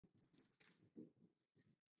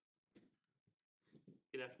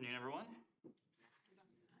Good afternoon, everyone.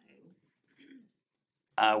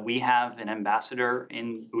 We have an ambassador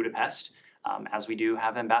in Budapest, as we do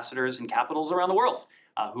have ambassadors in capitals around the world,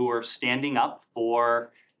 who are standing up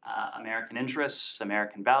for American interests,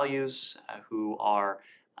 American values, who are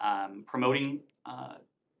promoting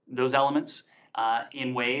those elements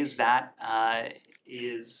in ways that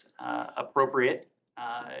is appropriate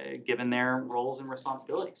given their roles and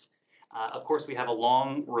responsibilities. Of course, we have a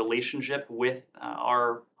long relationship with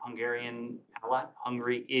our Hungarian ally.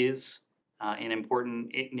 Hungary is an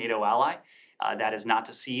important NATO ally. That is not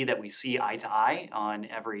to say that we see eye to eye on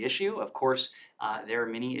every issue. Of course, there are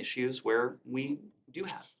many issues where we do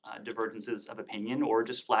have divergences of opinion or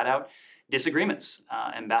just flat out disagreements.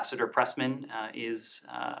 Ambassador Pressman is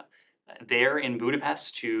there in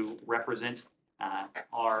Budapest to represent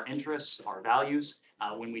our interests, our values.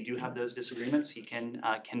 When we do have those disagreements, he can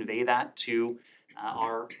convey that to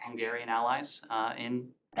our Hungarian allies in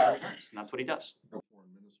other terms, and that's what he does. Foreign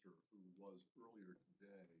minister who was earlier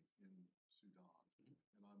today in Sudan,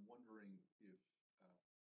 and I'm wondering if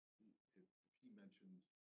he mentioned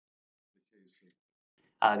the case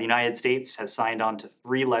of The United States has signed on to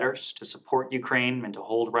 3 letters to support Ukraine and to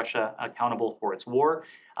hold Russia accountable for its war.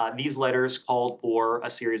 These letters called for a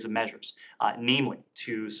series of measures, namely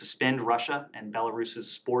to suspend Russia and Belarus's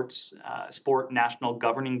sport national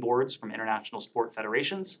governing boards from international sport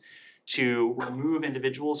federations, to remove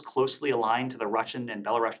individuals closely aligned to the Russian and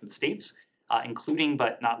Belarusian states, including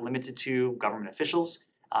but not limited to government officials,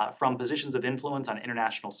 from positions of influence on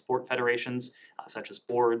international sport federations, such as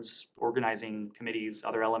boards, organizing committees,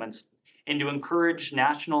 other elements, and to encourage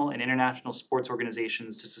national and international sports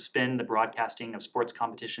organizations to suspend the broadcasting of sports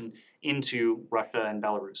competition into Russia and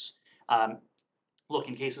Belarus. Look,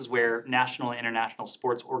 in cases where national and international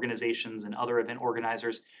sports organizations and other event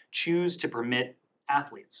organizers choose to permit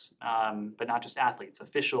athletes, but not just athletes,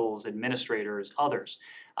 officials, administrators, others,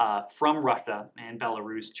 from Russia and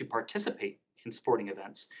Belarus to participate in sporting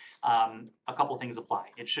events, a couple things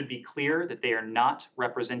apply. It should be clear that they are not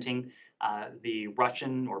representing the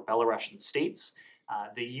Russian or Belarusian states.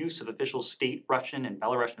 The use of official state Russian and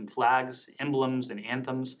Belarusian flags, emblems, and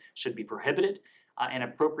anthems should be prohibited, and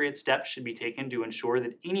appropriate steps should be taken to ensure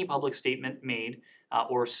that any public statement made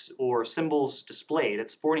or symbols displayed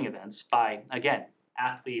at sporting events by, again,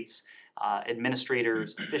 athletes,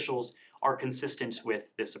 administrators, officials, are consistent with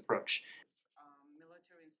this approach.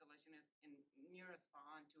 Military installation is in nearest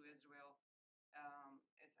Isfahan to Israel.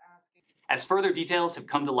 It's asking. As further details have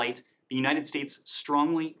come to light, the United States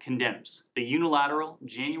strongly condemns the unilateral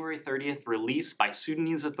January 30th release by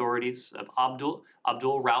Sudanese authorities of Abdul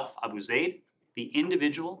Rauf Abu Zaid, the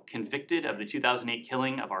individual convicted of the 2008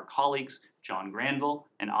 killing of our colleagues John Granville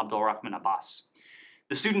and Abdul Rahman Abbas.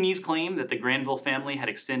 The Sudanese claim that the Granville family had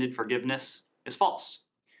extended forgiveness is false.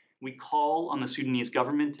 We call on the Sudanese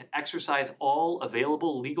government to exercise all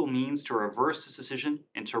available legal means to reverse this decision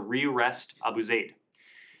and to re-arrest Abu Zaid.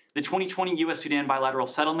 The 2020 U.S.-Sudan bilateral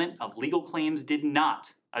settlement of legal claims did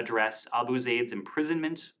not address Abu Zaid's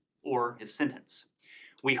imprisonment or his sentence.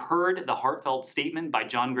 We heard the heartfelt statement by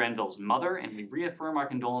John Granville's mother, and we reaffirm our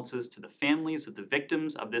condolences to the families of the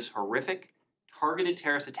victims of this horrific, targeted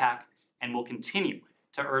terrorist attack, and will continue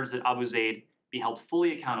to urge that Abu Zaid be held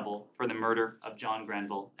fully accountable for the murder of John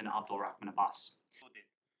Granville and Abdul Rahman Abbas.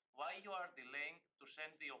 Why you are delaying to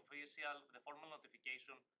send the formal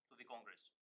notification to the Congress?